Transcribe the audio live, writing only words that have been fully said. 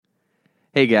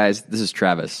Hey guys, this is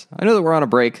Travis. I know that we're on a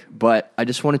break, but I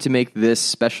just wanted to make this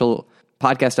special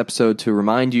podcast episode to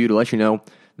remind you, to let you know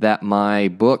that my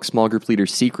book, Small Group Leader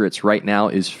Secrets, right now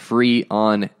is free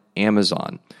on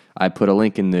Amazon. I put a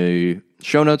link in the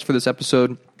show notes for this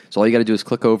episode, so all you got to do is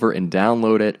click over and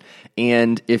download it.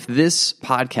 And if this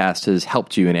podcast has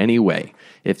helped you in any way,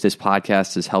 if this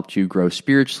podcast has helped you grow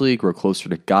spiritually, grow closer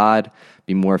to God,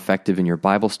 be more effective in your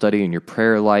Bible study and your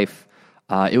prayer life,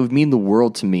 it would mean the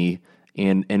world to me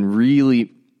and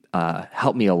really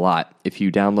help me a lot if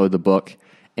you download the book.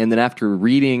 And then after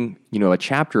reading, a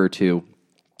chapter or two,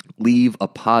 leave a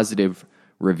positive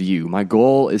review. My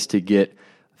goal is to get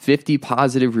 50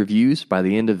 positive reviews by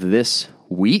the end of this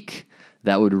week.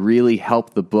 That would really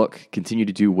help the book continue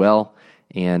to do well,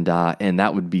 and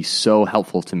that would be so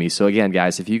helpful to me. So again,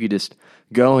 guys, if you could just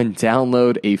go and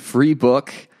download a free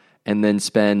book and then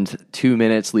spend 2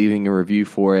 minutes leaving a review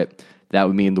for it, that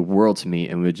would mean the world to me,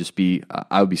 and would just be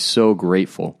I would be so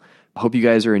grateful. I hope you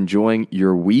guys are enjoying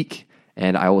your week,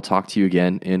 and I will talk to you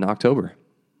again in October.